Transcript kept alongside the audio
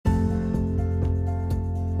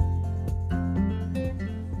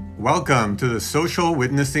Welcome to the Social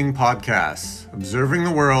Witnessing Podcast, observing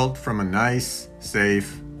the world from a nice,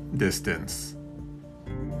 safe distance.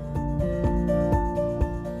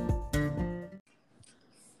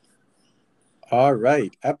 All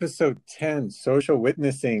right, episode 10, Social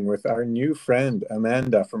Witnessing with our new friend,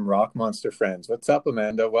 Amanda from Rock Monster Friends. What's up,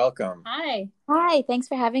 Amanda? Welcome. Hi. Hi, thanks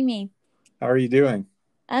for having me. How are you doing?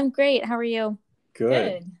 I'm great. How are you?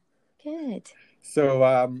 Good.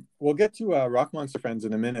 So we'll get to Rock Monster Friends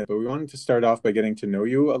in a minute, but we wanted to start off by getting to know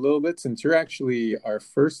you a little bit since you're actually our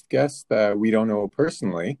first guest that we don't know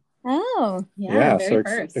personally. Oh, Yeah, very so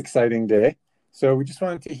first. exciting day. So we just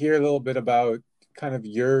wanted to hear a little bit about kind of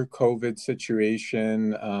your COVID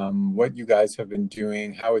situation, what you guys have been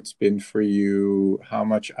doing, how it's been for you, how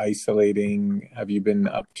much isolating have you been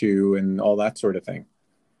up to, and all that sort of thing.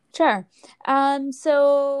 sure.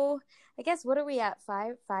 So I guess what are we at?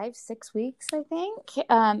 6 weeks, I think,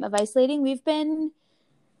 of isolating. We've been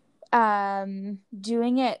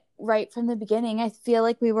doing it right from the beginning. I feel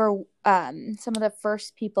like we were some of the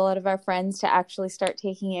first people out of our friends to actually start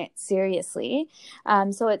taking it seriously.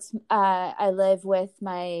 So it's I live with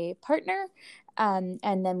my partner, and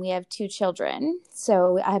then we have 2 children.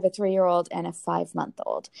 So I have a 3-year-old and a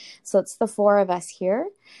 5-month-old. So it's the 4 of us here.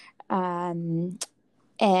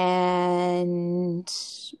 And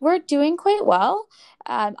we're doing quite well.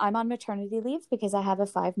 I'm on maternity leave because I have a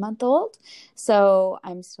 5-month-old. So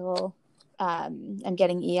I'm still, I'm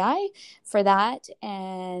getting EI for that.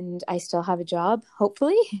 And I still have a job,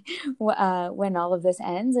 hopefully, when all of this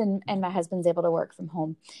ends and my husband's able to work from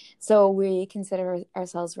home. So we consider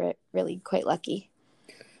ourselves really quite lucky.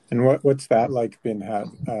 And what's that like been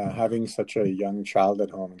having such a young child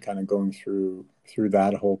at home and kind of going through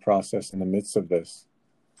that whole process in the midst of this?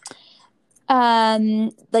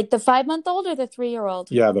 Like the 5-month-old or the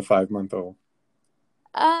 3-year-old? Yeah, the 5-month-old.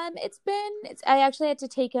 I actually had to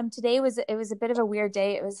take him today. It was a bit of a weird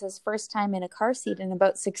day. It was his first time in a car seat in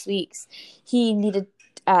about 6 weeks. He needed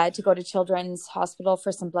to go to Children's Hospital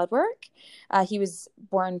for some blood work. He was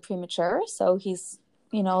born premature, so he's,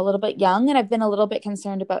 a little bit young, and I've been a little bit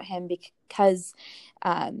concerned about him because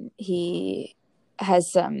he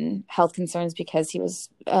has some health concerns because he was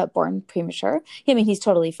born premature. I mean, he's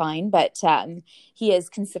totally fine, but he is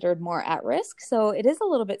considered more at risk. So it is a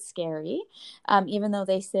little bit scary, even though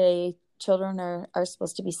they say children are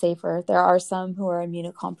supposed to be safer. There are some who are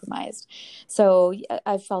immunocompromised. So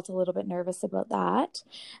I felt a little bit nervous about that.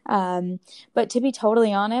 But to be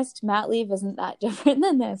totally honest, mat leave isn't that different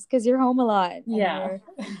than this because you're home a lot. Yeah.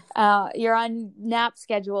 You're on nap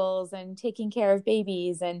schedules and taking care of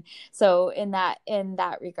babies. And so in that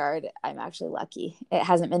regard, I'm actually lucky. It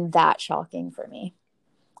hasn't been that shocking for me.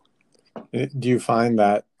 Do you find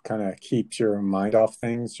that kind of keeps your mind off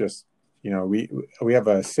things? Just, we have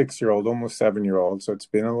a 6-year-old, almost 7-year-old, so it's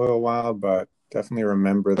been a little while, but definitely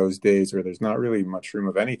remember those days where there's not really much room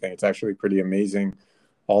of anything. It's actually pretty amazing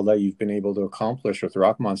all that you've been able to accomplish with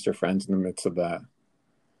Rock Monster Friends in the midst of that.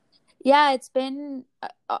 Yeah, it's been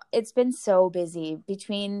so busy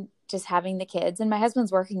between just having the kids, and my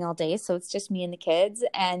husband's working all day, so it's just me and the kids,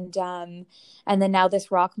 and then now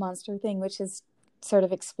this Rock Monster thing, which has sort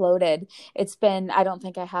of exploded. I don't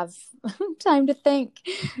think I have time to think.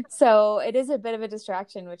 So it is a bit of a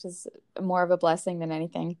distraction, which is more of a blessing than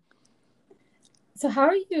anything. So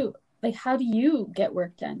how do you get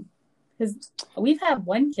work done? Because we've had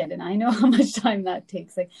 1 kid and I know how much time that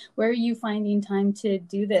takes. Like, where are you finding time to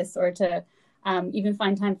do this or to even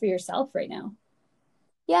find time for yourself right now?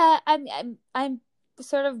 Yeah, I'm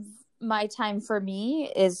sort of, my time for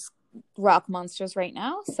me is Rock Monsters right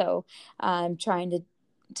now. So I'm trying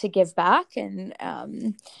to give back, and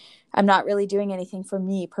I'm not really doing anything for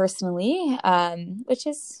me personally, which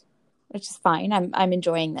is fine. I'm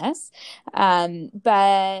enjoying this.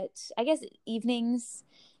 But I guess evenings,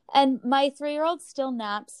 and my 3-year-old still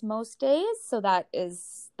naps most days, so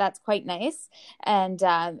that's quite nice. And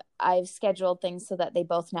I've scheduled things so that they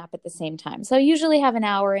both nap at the same time. So I usually have an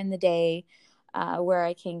hour in the day where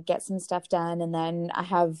I can get some stuff done, and then I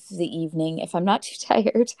have the evening if I'm not too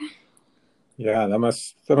tired. Yeah, that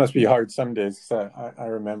must be hard some days. I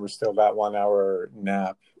remember still that 1 hour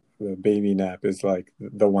nap, the baby nap is like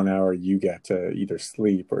the 1 hour you get to either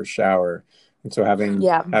sleep or shower. And so having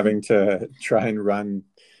to try and run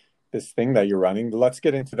this thing that you're running, let's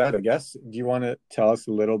get into that, I guess. Do you want to tell us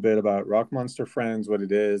a little bit about Rock Monster Friends, what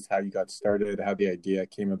it is, how you got started, how the idea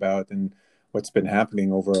came about, and what's been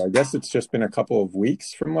happening over, I guess it's just been a couple of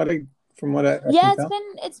weeks from what I Yeah, can tell?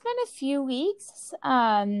 it's been a few weeks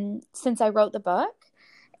since I wrote the book,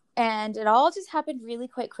 and it all just happened really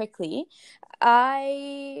quite quickly.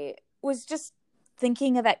 I was just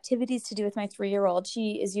thinking of activities to do with my 3-year-old.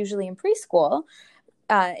 She is usually in preschool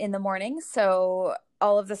in the morning. So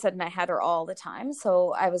all of a sudden I had her all the time.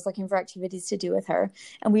 So I was looking for activities to do with her.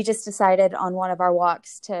 And we just decided on one of our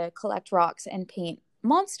walks to collect rocks and paint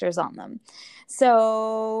monsters on them.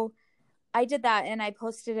 So I did that and I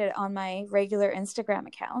posted it on my regular Instagram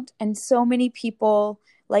account. And so many people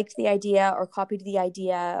liked the idea or copied the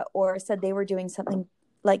idea or said they were doing something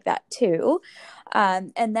like that too.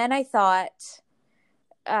 And then I thought,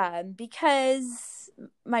 because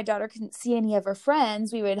my daughter couldn't see any of her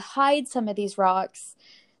friends, we would hide some of these rocks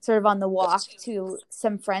sort of on the walk to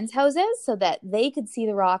some friends' houses so that they could see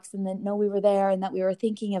the rocks and then know we were there and that we were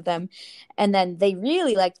thinking of them. And then they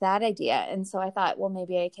really liked that idea. And so I thought, well,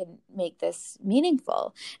 maybe I can make this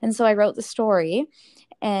meaningful. And so I wrote the story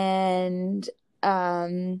and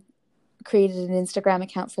created an Instagram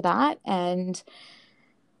account for that. And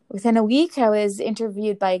within a week, I was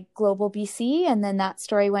interviewed by Global BC, and then that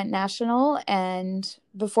story went national. And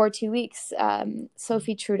before 2 weeks,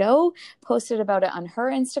 Sophie Trudeau posted about it on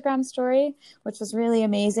her Instagram story, which was really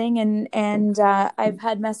amazing. And I've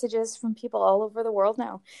had messages from people all over the world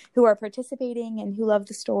now who are participating and who love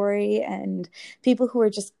the story, and people who are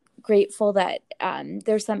just grateful that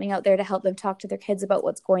there's something out there to help them talk to their kids about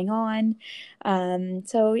what's going on.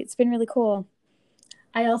 So it's been really cool.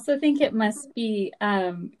 I also think it must be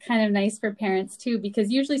kind of nice for parents too,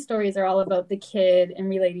 because usually stories are all about the kid and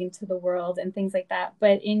relating to the world and things like that.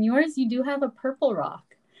 But in yours, you do have a purple rock,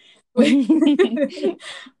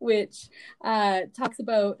 which talks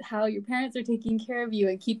about how your parents are taking care of you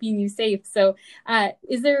and keeping you safe. So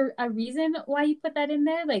is there a reason why you put that in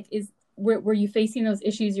there? Like, were you facing those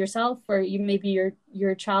issues yourself, or maybe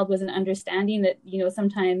your child wasn't understanding that,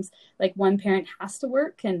 sometimes like one parent has to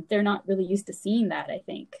work and they're not really used to seeing that, I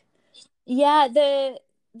think. Yeah, the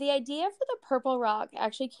idea for the purple rock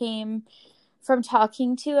actually came from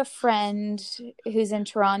talking to a friend who's in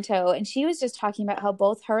Toronto, and she was just talking about how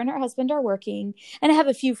both her and her husband are working. And I have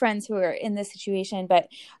a few friends who are in this situation, but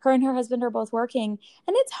her and her husband are both working,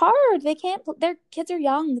 and it's hard. They can't, their kids are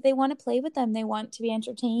young. They want to play with them. They want to be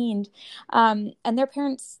entertained. And their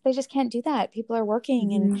parents, they just can't do that. People are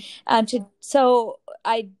working. Mm-hmm. And so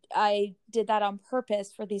I did that on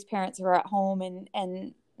purpose for these parents who are at home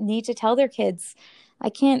and need to tell their kids,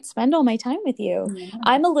 I can't spend all my time with you. Yeah.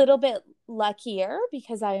 I'm a little bit luckier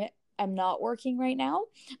because I am not working right now,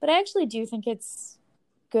 but I actually do think it's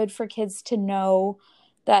good for kids to know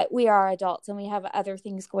that we are adults and we have other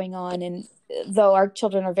things going on. And though our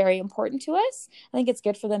children are very important to us, I think it's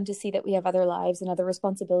good for them to see that we have other lives and other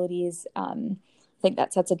responsibilities. I think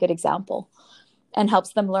that sets a good example and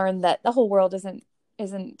helps them learn that the whole world isn't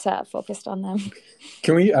focused on them.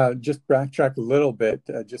 Can we just backtrack a little bit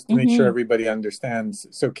just to make sure everybody understands?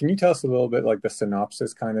 So can you tell us a little bit like the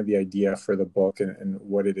synopsis, kind of the idea for the book and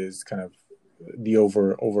what it is, kind of the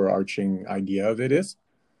overarching idea of it is?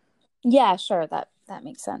 Yeah, sure. That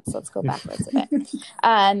makes sense. Let's go backwards a bit.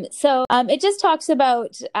 So it just talks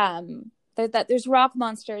about that there's rock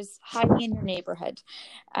monsters hiding in your neighborhood.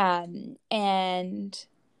 And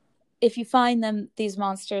if you find them, these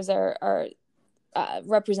monsters are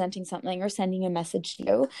representing something or sending a message to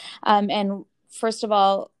you. And first of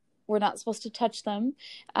all, we're not supposed to touch them.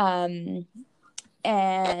 So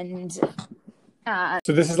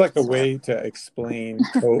this is like a way to explain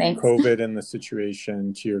COVID and the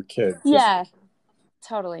situation to your kids. Yeah,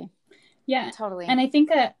 totally. Yeah, totally. And I think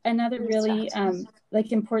another really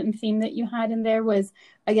like important theme that you had in there was,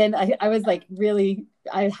 again, I was like really,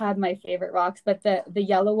 I had my favorite rocks, but the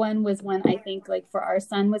yellow one was one I think like for our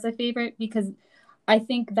son was a favorite, because I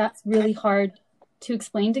think that's really hard to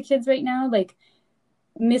explain to kids right now, like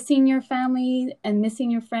missing your family and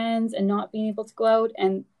missing your friends and not being able to go out.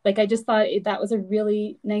 And like, I just thought that was a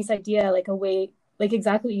really nice idea, like a way, like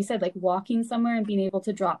exactly what you said, like walking somewhere and being able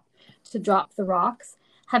to drop the rocks.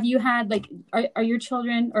 Have you had like, are your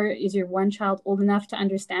children, or is your one child old enough to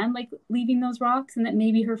understand like leaving those rocks and that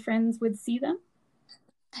maybe her friends would see them?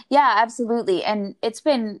 Yeah, absolutely. And it's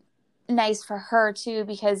been nice for her too,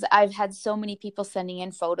 because I've had so many people sending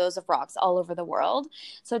in photos of rocks all over the world.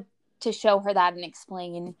 So to show her that and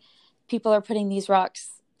explain, people are putting these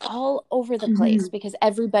rocks all over the place because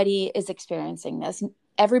everybody is experiencing this.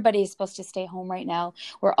 Everybody is supposed to stay home right now.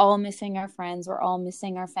 We're all missing our friends. We're all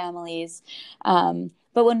missing our families.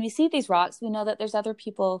 But when we see these rocks, we know that there's other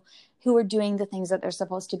people who are doing the things that they're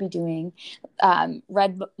supposed to be doing.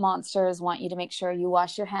 Red monsters want you to make sure you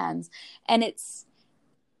wash your hands. And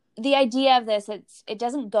the idea of this, it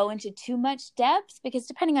doesn't go into too much depth, because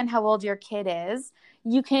depending on how old your kid is,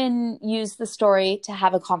 you can use the story to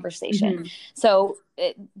have a conversation. Mm-hmm. So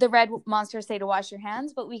the red monsters say to wash your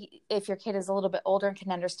hands, but if your kid is a little bit older and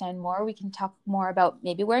can understand more, we can talk more about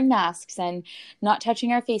maybe wearing masks and not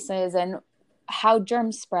touching our faces and how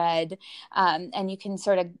germs spread. And you can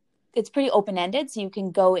it's pretty open-ended, so you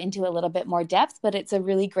can go into a little bit more depth, but it's a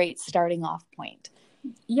really great starting off point.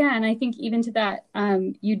 Yeah, and I think even to that,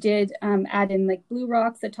 you did add in like Blue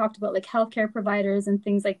Rocks that talked about like healthcare providers and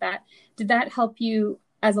things like that. Did that help you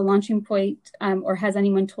as a launching point, or has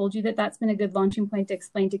anyone told you that that's been a good launching point to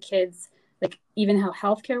explain to kids like even how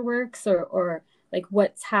healthcare works, or like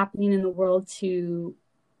what's happening in the world to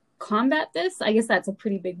combat this? I guess that's a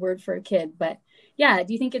pretty big word for a kid, but yeah,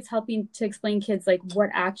 do you think it's helping to explain kids like what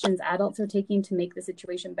actions adults are taking to make the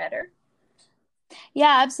situation better?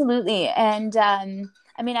 Yeah, absolutely. And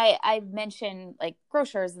I mean, I mentioned like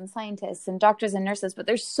grocers and scientists and doctors and nurses, but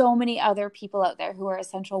there's so many other people out there who are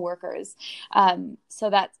essential workers. So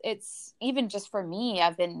that it's even just for me,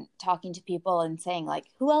 I've been talking to people and saying like,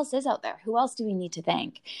 who else is out there? Who else do we need to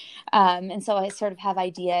thank? And so I sort of have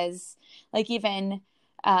ideas, like even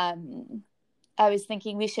I was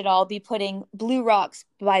thinking we should all be putting Blue Rocks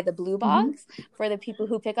by the blue box for the people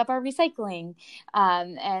who pick up our recycling,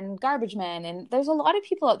 and garbage men. And there's a lot of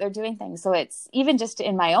people out there doing things. So it's even just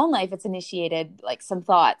in my own life, it's initiated like some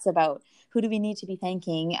thoughts about who do we need to be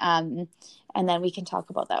thanking. And then we can talk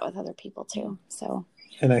about that with other people too. So.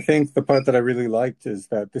 And I think the part that I really liked is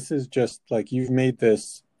that this is just like you've made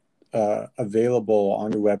this available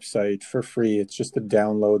on your website for free. It's just a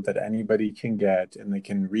download that anybody can get, and they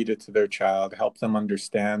can read it to their child, help them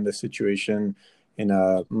understand the situation in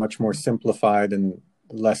a much more simplified and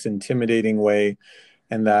less intimidating way.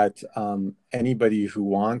 And that anybody who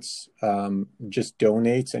wants just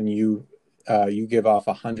donates, and you give off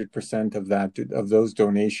 100% of those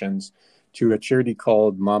donations to a charity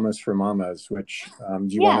called Mamas for Mamas, which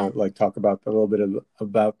do you want to like talk about a little bit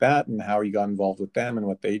about that and how you got involved with them and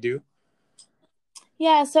what they do?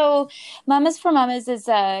 Yeah, so Mamas for Mamas is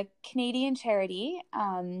a Canadian charity,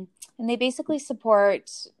 and they basically support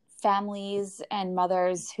families and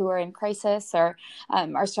mothers who are in crisis or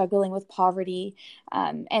are struggling with poverty.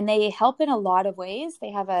 And they help in a lot of ways.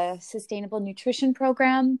 They have a sustainable nutrition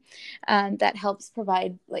program that helps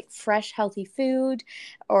provide like fresh, healthy food,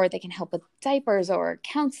 or they can help with diapers or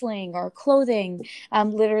counseling or clothing,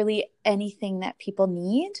 literally anything that people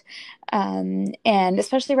need. And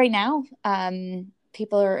especially right now,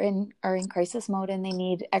 people are in crisis mode and they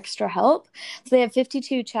need extra help. So they have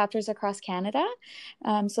 52 chapters across Canada.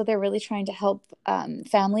 So they're really trying to help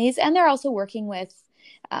families, and they're also working with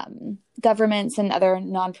governments and other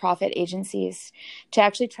nonprofit agencies to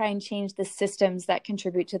actually try and change the systems that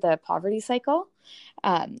contribute to the poverty cycle,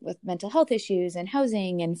 with mental health issues and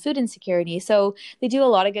housing and food insecurity. So they do a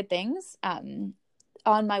lot of good things. On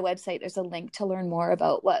my website, there's a link to learn more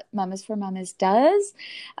about what Mamas for Mamas does.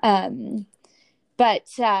 But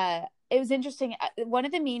it was interesting. One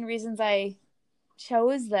of the main reasons I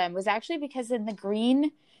chose them was actually because in the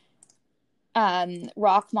green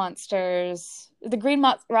rock monsters,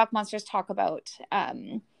 rock monsters talk about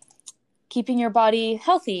keeping your body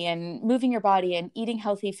healthy and moving your body and eating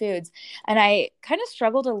healthy foods. And I kind of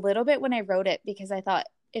struggled a little bit when I wrote it, because I thought,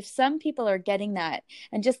 if some people are getting that,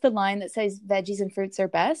 and just the line that says veggies and fruits are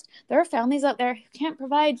best, there are families out there who can't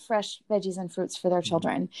provide fresh veggies and fruits for their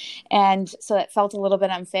children. And so it felt a little bit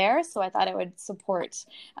unfair. So I thought I would support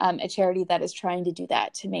a charity that is trying to do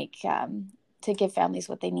that, to make to give families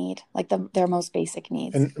what they need, like their most basic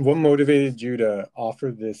needs. And what motivated you to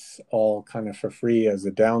offer this all kind of for free as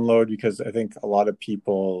a download? Because I think a lot of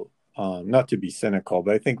people, not to be cynical,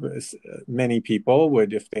 but I think many people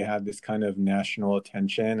would, if they had this kind of national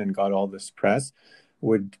attention and got all this press,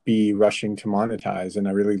 would be rushing to monetize. And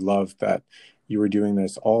I really loved that you were doing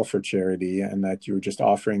this all for charity, and that you were just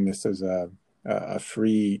offering this as a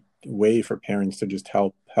free way for parents to just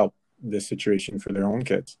help this situation for their own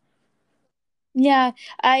kids. Yeah,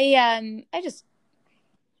 I just,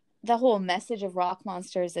 the whole message of Rock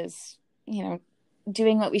Monsters is,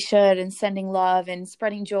 doing what we should and sending love and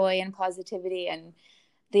spreading joy and positivity. And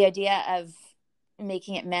the idea of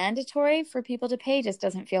making it mandatory for people to pay just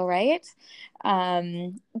doesn't feel right.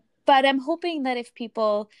 But I'm hoping that if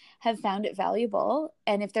people have found it valuable,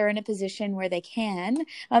 and if they're in a position where they can,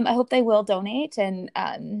 I hope they will donate. And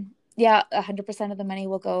 100% of the money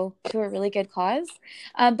will go to a really good cause.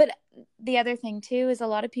 But the other thing too is a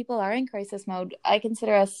lot of people are in crisis mode. I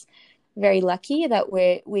consider us very lucky that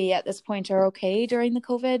we at this point are okay during the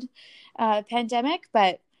COVID pandemic,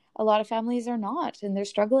 but a lot of families are not, and they're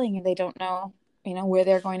struggling, and they don't know where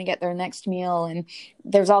they're going to get their next meal. And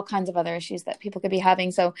there's all kinds of other issues that people could be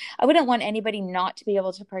having. So I wouldn't want anybody not to be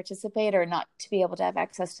able to participate or not to be able to have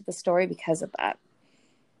access to the story because of that.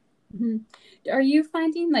 Mm-hmm. Are you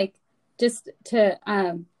finding, like, just to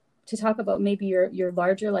talk about maybe your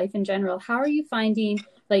larger life in general, how are you finding,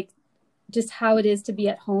 like, just how it is to be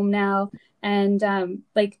at home now? And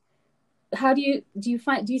like, how do you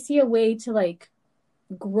see a way to, like,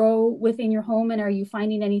 grow within your home? And are you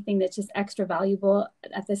finding anything that's just extra valuable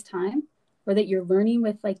at this time, or that you're learning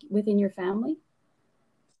with, like, within your family?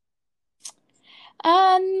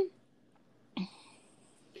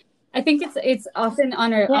 I think it's often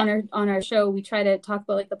on our show, we try to talk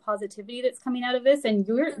about, like, the positivity that's coming out of this, and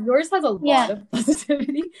yours has a lot of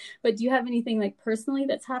positivity. But do you have anything, like, personally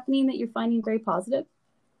that's happening that you're finding very positive?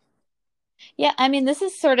 Yeah, I mean, this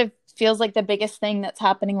is sort of feels like the biggest thing that's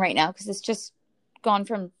happening right now, because it's just gone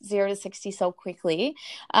from 0 to 60 so quickly,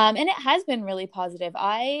 and it has been really positive.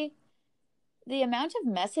 The amount of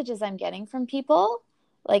messages I'm getting from people,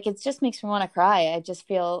 like, it just makes me want to cry. I just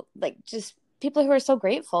feel like just people who are so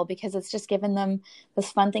grateful because it's just given them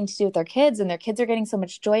this fun thing to do with their kids, and their kids are getting so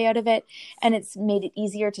much joy out of it, and it's made it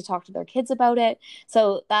easier to talk to their kids about it.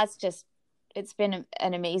 So it's been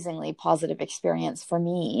an amazingly positive experience for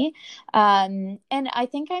me. And I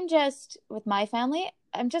think with my family,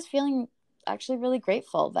 I'm just feeling actually really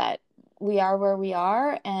grateful that we are where we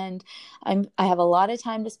are, and I have a lot of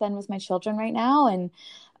time to spend with my children right now, and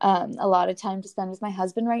a lot of time to spend with my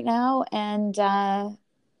husband right now. And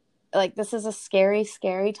like, this is a scary,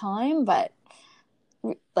 scary time, but,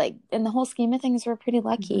 like, in the whole scheme of things, we're pretty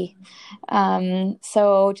lucky.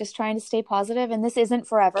 So just trying to stay positive, and this isn't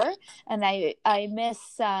forever. And I miss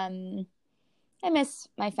my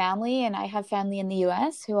family, and I have family in the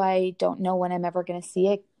US who I don't know when I'm ever going to see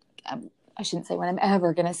it. I shouldn't say when I'm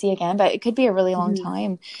ever going to see again, but it could be a really long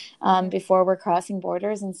time before we're crossing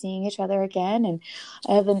borders and seeing each other again. And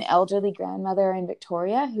I have an elderly grandmother in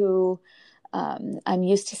Victoria who I'm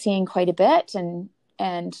used to seeing quite a bit, and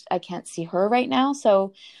I can't see her right now.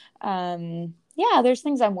 So there's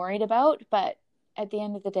things I'm worried about, but at the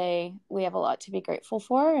end of the day, we have a lot to be grateful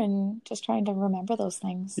for, and just trying to remember those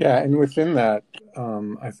things. Yeah, and within that,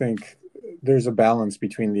 I think there's a balance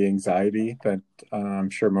between the anxiety that I'm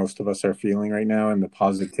sure most of us are feeling right now and the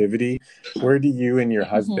positivity. Where do you and your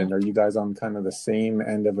husband, are you guys on kind of the same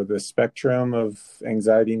end of the spectrum of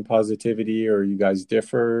anxiety and positivity, or you guys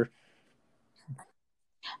differ?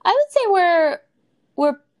 I would say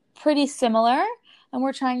we're pretty similar, and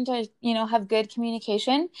we're trying to, have good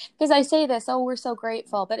communication, because I say this, we're so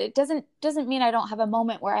grateful, but it doesn't mean I don't have a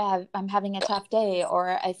moment where I'm having a tough day,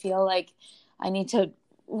 or I feel like I need to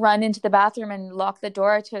run into the bathroom and lock the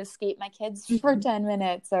door to escape my kids for 10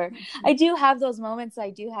 minutes. Or I do have those moments. I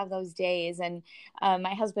do have those days, and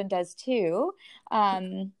my husband does too.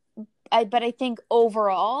 But I think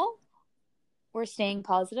overall, we're staying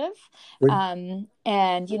positive.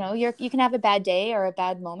 And you can have a bad day or a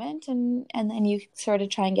bad moment, and then you sort of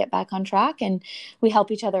try and get back on track, and we help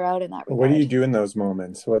each other out in that regard. What do you do in those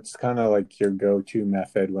moments? What's kind of like your go-to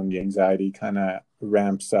method when the anxiety kind of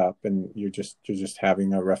ramps up and you're just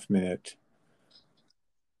having a rough minute?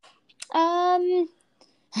 On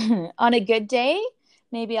a good day,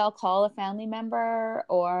 maybe I'll call a family member,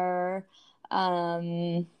 or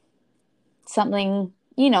something,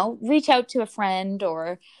 reach out to a friend,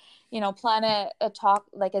 or, plan a talk,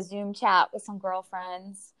 like a Zoom chat with some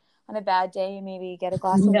girlfriends. On a bad day, maybe get a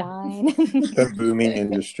glass of wine. The booming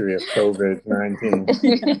industry of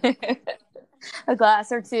COVID-19. A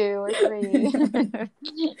glass or 2 or 3.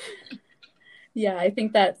 Yeah, I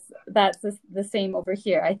think that's the same over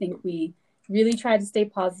here. I think we really try to stay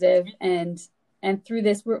positive, and through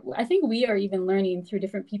this, I think we are even learning through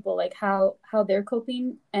different people, like how they're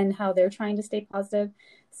coping and how they're trying to stay positive.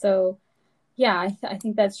 So yeah, I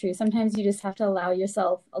think that's true. Sometimes you just have to allow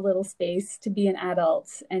yourself a little space to be an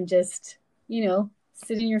adult, and just,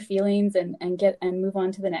 sit in your feelings, and move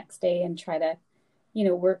on to the next day, and try to,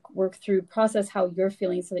 work through, process how you're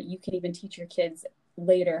feeling, so that you can even teach your kids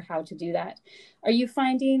later how to do that. Are you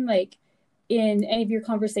finding, like, in any of your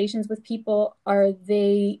conversations with people, are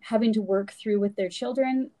they having to work through with their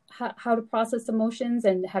children how to process emotions?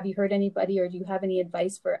 And have you heard anybody, or do you have any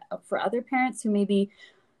advice for other parents who maybe,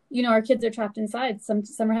 our kids are trapped inside? Some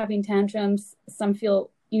are having tantrums. Some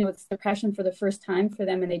feel, it's depression for the first time for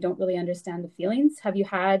them, and they don't really understand the feelings. Have you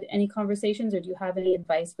had any conversations, or do you have any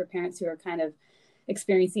advice for parents who are kind of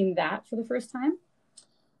experiencing that for the first time?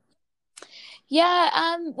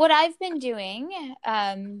 Yeah, what I've been doing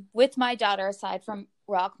with my daughter, aside from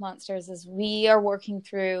Rock Monsters, is we are working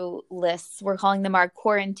through lists. We're calling them our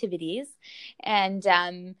core activities. And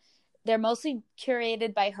they're mostly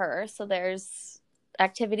curated by her. So there's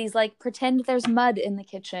activities like pretend there's mud in the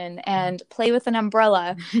kitchen and play with an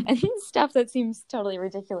umbrella and stuff that seems totally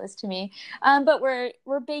ridiculous to me. But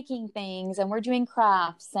we're baking things and we're doing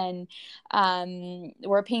crafts and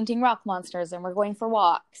we're painting rock monsters and we're going for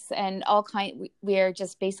walks and all kind. We're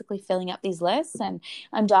just basically filling up these lists, and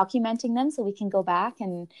I'm documenting them so we can go back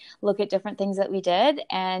and look at different things that we did,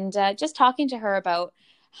 and just talking to her about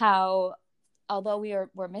how, although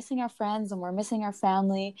we're missing our friends and we're missing our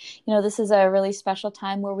family, this is a really special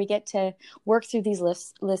time where we get to work through these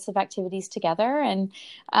lists of activities together. And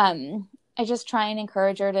I just try and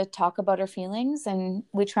encourage her to talk about her feelings, and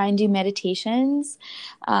we try and do meditations,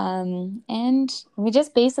 and we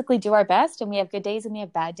just basically do our best, and we have good days and we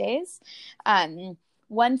have bad days.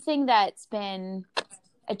 One thing that's been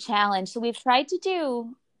a challenge, so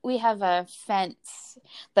we have a fence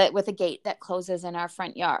with a gate that closes in our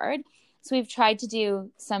front yard. So we've tried to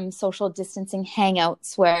do some social distancing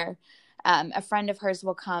hangouts where a friend of hers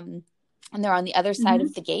will come and they're on the other side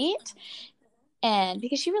of the gate. And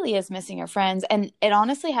because she really is missing her friends, and it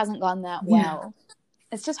honestly hasn't gone that well.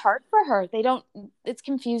 It's just hard for her. It's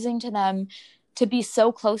confusing to them to be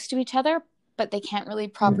so close to each other, but they can't really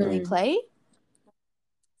properly play.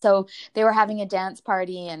 So they were having a dance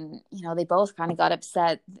party, and, they both kind of got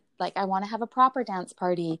upset. Like, I want to have a proper dance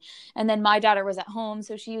party. And then my daughter was at home,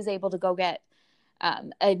 so she was able to go get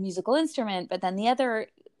a musical instrument. But then the other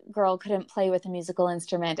girl couldn't play with a musical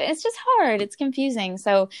instrument. It's just hard. It's confusing.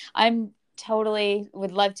 So I'm totally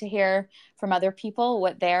would love to hear from other people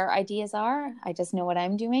what their ideas are. I just know what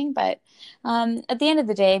I'm doing. But at the end of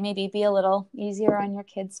the day, maybe be a little easier on your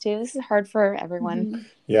kids too. This is hard for everyone.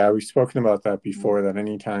 Yeah, we've spoken about that before, that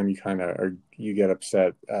anytime you get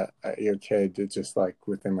upset at your kid, it's just like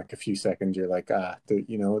within like a few seconds, you're like,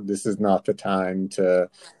 this is not the time to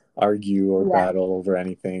argue or battle over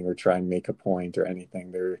anything or try and make a point or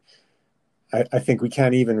anything. I think we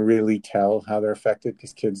can't even really tell how they're affected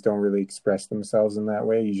because kids don't really express themselves in that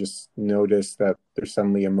way. You just notice that they're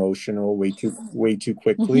suddenly emotional way too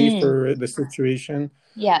quickly for the situation.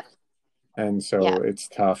 Yeah. And so it's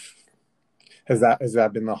tough. Has that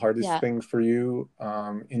been the hardest thing for you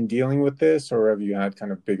in dealing with this, or have you had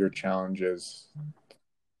kind of bigger challenges?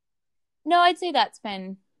 No, I'd say that's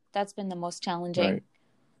been the most challenging. Right.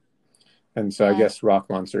 And so I guess Rock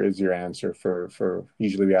Monster is your answer for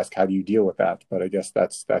usually we ask, how do you deal with that? But I guess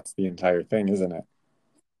that's the entire thing, isn't it?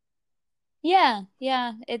 Yeah.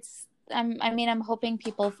 I'm hoping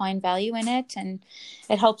people find value in it, and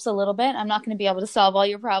it helps a little bit. I'm not going to be able to solve all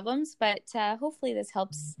your problems, but hopefully this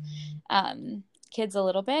helps kids a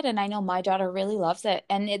little bit. And I know my daughter really loves it.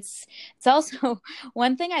 And it's also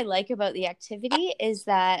one thing I like about the activity is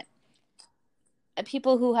that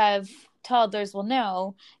people who have toddlers will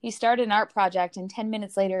know you start an art project and 10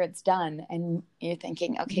 minutes later it's done, and you're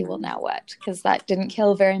thinking, okay, well, now what? Because that didn't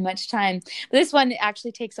kill very much time. But this one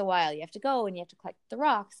actually takes a while. You have to go and you have to collect the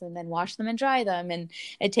rocks and then wash them and dry them, and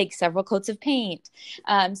it takes several coats of paint.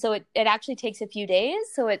 So it actually takes a few days.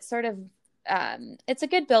 So it's sort of it's a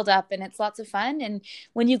good build up, and it's lots of fun. And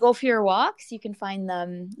when you go for your walks, you can find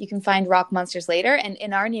rock monsters later. And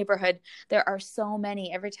in our neighborhood, there are so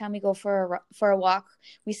many. Every time we go for a walk,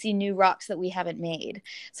 we see new rocks that we haven't made.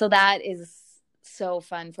 So that is so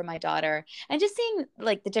fun for my daughter, and just seeing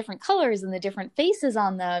like the different colors and the different faces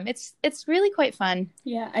on them. It's really quite fun.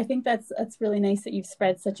 Yeah, I think that's really nice that you've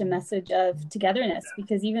spread such a message of togetherness,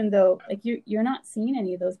 because even though like you're not seeing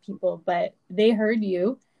any of those people, but they heard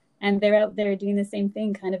you. And they're out there doing the same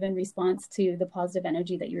thing, kind of in response to the positive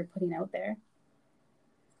energy that you're putting out there.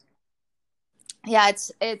 Yeah,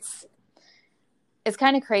 it's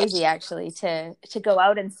kind of crazy actually to go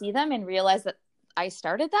out and see them and realize that I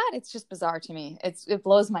started that. It's just bizarre to me. It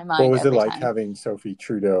blows my mind. What was it like time. having Sophie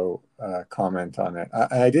Trudeau comment on it?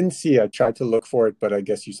 I didn't see it. I tried to look for it, but I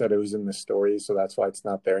guess you said it was in the story, so that's why it's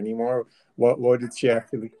not there anymore. What did she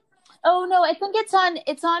actually? Oh no, I think it's on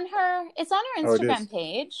her Instagram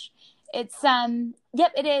page. It's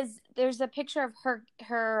yep, it is. There's a picture of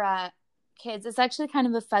her kids. It's actually kind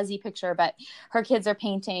of a fuzzy picture, but her kids are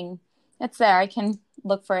painting. It's there. I can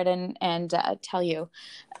look for it and tell you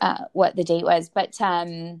what the date was. But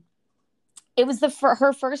it was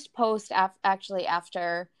her first post actually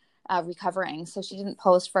after recovering. So she didn't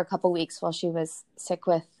post for a couple weeks while she was sick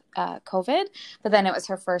with COVID, but then it was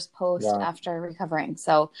her first post after recovering.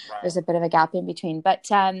 So there's a bit of a gap in between, but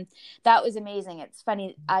that was amazing. It's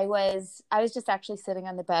funny. I was just actually sitting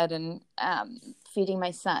on the bed and feeding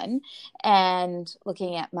my son and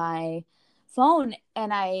looking at my phone,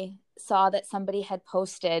 and I saw that somebody had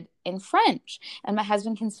posted in French, and my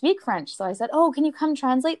husband can speak French. So I said, "Oh, can you come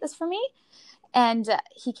translate this for me?" And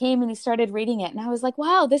he came and he started reading it. And I was like,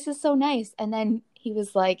 wow, this is so nice. And then he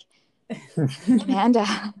was like,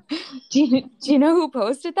 Amanda, do you know who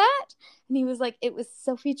posted that? And he was like, it was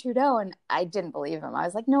Sophie Trudeau. And I didn't believe him. I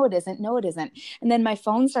was like, no, it isn't. No, it isn't. And then my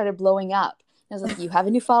phone started blowing up. I was like, you have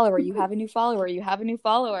a new follower. You have a new follower. You have a new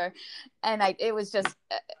follower. And it was just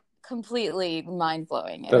completely mind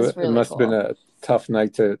blowing. It was really It must cool. have been a tough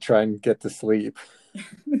night to try and get to sleep.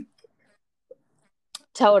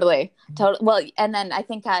 Totally. Well, and then I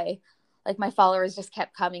think my followers just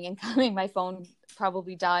kept coming and coming. My phone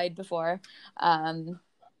probably died before I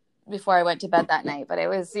went to bed that night, but it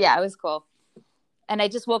was cool. And I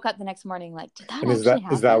just woke up the next morning like, did that actually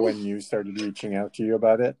happen? Is that when you started reaching out to you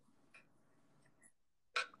about it?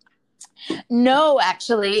 No,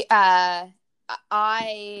 actually, I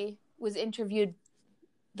was interviewed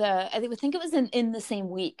I think it was in the same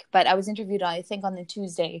week, but I was interviewed, I think, on the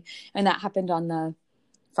Tuesday, and that happened on the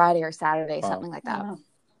Friday or Saturday, something like that. Wow.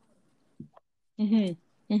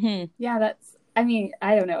 Mm-hmm. Mm-hmm. Yeah,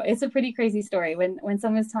 I don't know. It's a pretty crazy story. When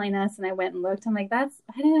someone's telling us and I went and looked, I'm like, I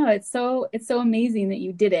don't know. It's so amazing that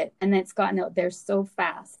you did it and it's gotten out there so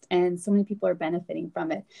fast and so many people are benefiting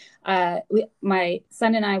from it. My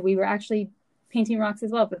son and I, we were actually painting rocks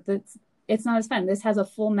as well, but it's not as fun. This has a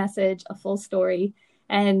full message, a full story.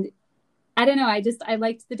 And I don't know. I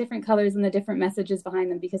liked the different colors and the different messages behind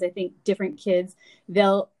them because I think different kids,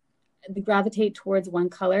 they'll gravitate towards one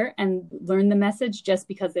color and learn the message just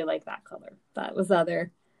because they like that color. That was the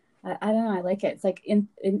other. I don't know. I like it. It's like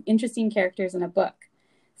interesting characters in a book.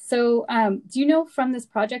 So do you know from this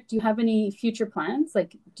project, do you have any future plans?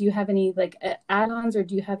 Like, do you have any add-ons or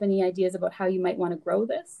do you have any ideas about how you might want to grow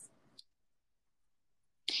this?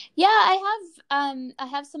 Yeah, I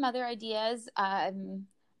have some other ideas. As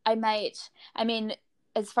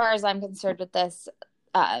far as I'm concerned with this,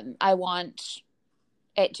 I want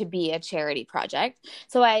it to be a charity project.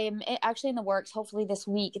 So I am actually in the works. Hopefully this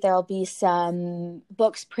week there'll be some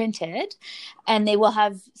books printed and they will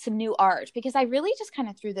have some new art because I really just kind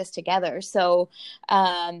of threw this together. So,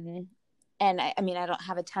 and I don't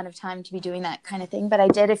have a ton of time to be doing that kind of thing, but I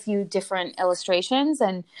did a few different illustrations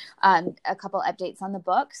and a couple updates on the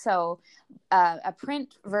book. So a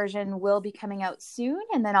print version will be coming out soon,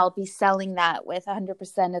 and then I'll be selling that with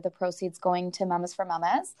 100% of the proceeds going to Mamas for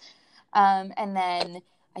Mamas. And then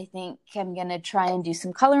I think I'm going to try and do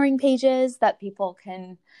some coloring pages that people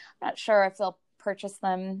can, I'm not sure if they'll purchase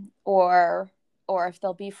them or if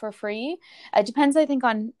they'll be for free. It depends, I think,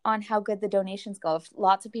 on how good the donations go. If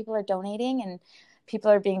lots of people are donating and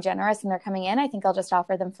people are being generous and they're coming in, I think I'll just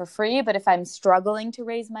offer them for free. But if I'm struggling to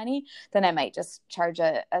raise money, then I might just charge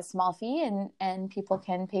a small fee and people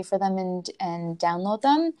can pay for them and download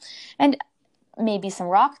them. And maybe some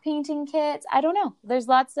rock painting kits. I don't know. There's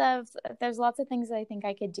lots of things that I think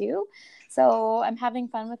I could do. So I'm having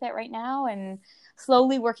fun with it right now and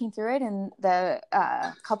slowly working through it in the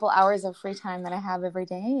couple hours of free time that I have every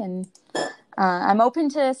day. And I'm open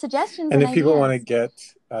to suggestions. And if people want to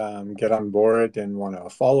get on board and want to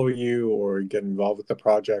follow you or get involved with the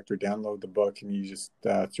project or download the book, and you just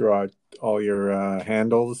throw out all your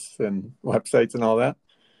handles and websites and all that.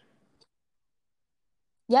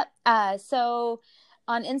 Yep. So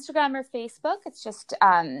on Instagram or Facebook, it's just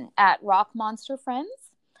at Rock Monster Friends.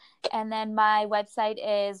 And then my website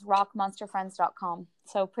is rockmonsterfriends.com.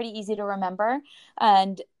 So pretty easy to remember.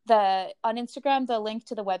 And on Instagram, the link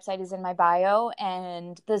to the website is in my bio,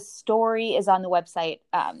 and the story is on the website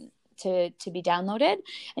to be downloaded.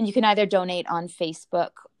 And you can either donate on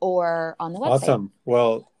Facebook or on the website. Awesome.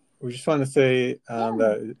 Well, we just want to say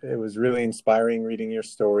that it was really inspiring reading your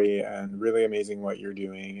story and really amazing what you're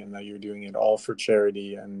doing, and that you're doing it all for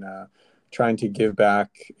charity and trying to give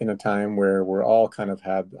back in a time where we're all kind of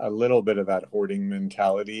had a little bit of that hoarding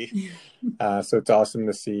mentality. So it's awesome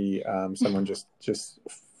to see someone just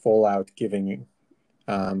full out giving.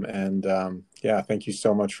 Thank you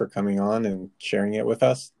so much for coming on and sharing it with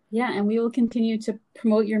us. Yeah, and we will continue to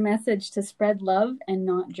promote your message to spread love and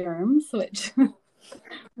not germs, which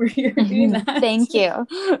we're here doing that. Thank you.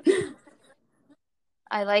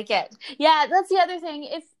 I like it. Yeah, that's the other thing.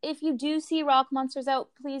 If you do see rock monsters out,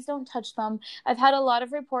 please don't touch them. I've had a lot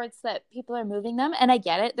of reports that people are moving them, and I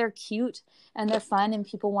get it. They're cute and they're fun and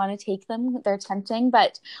people want to take them. They're tempting.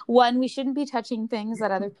 But one, we shouldn't be touching things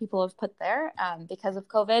that other people have put there because of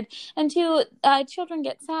COVID. And two, children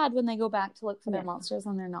get sad when they go back to look for their monsters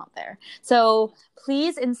and they're not there. So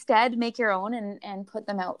please instead make your own and put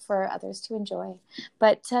them out for others to enjoy.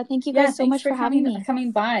 But thank you guys so much for having me.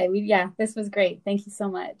 Coming by. This was great. Thank you so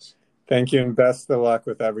much. Thank you, and best of luck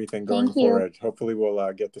with everything going forward. Hopefully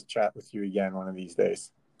we'll get to chat with you again one of these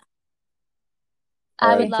days. All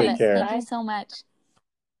I right, would love take it. care. Thank you Bye. so much.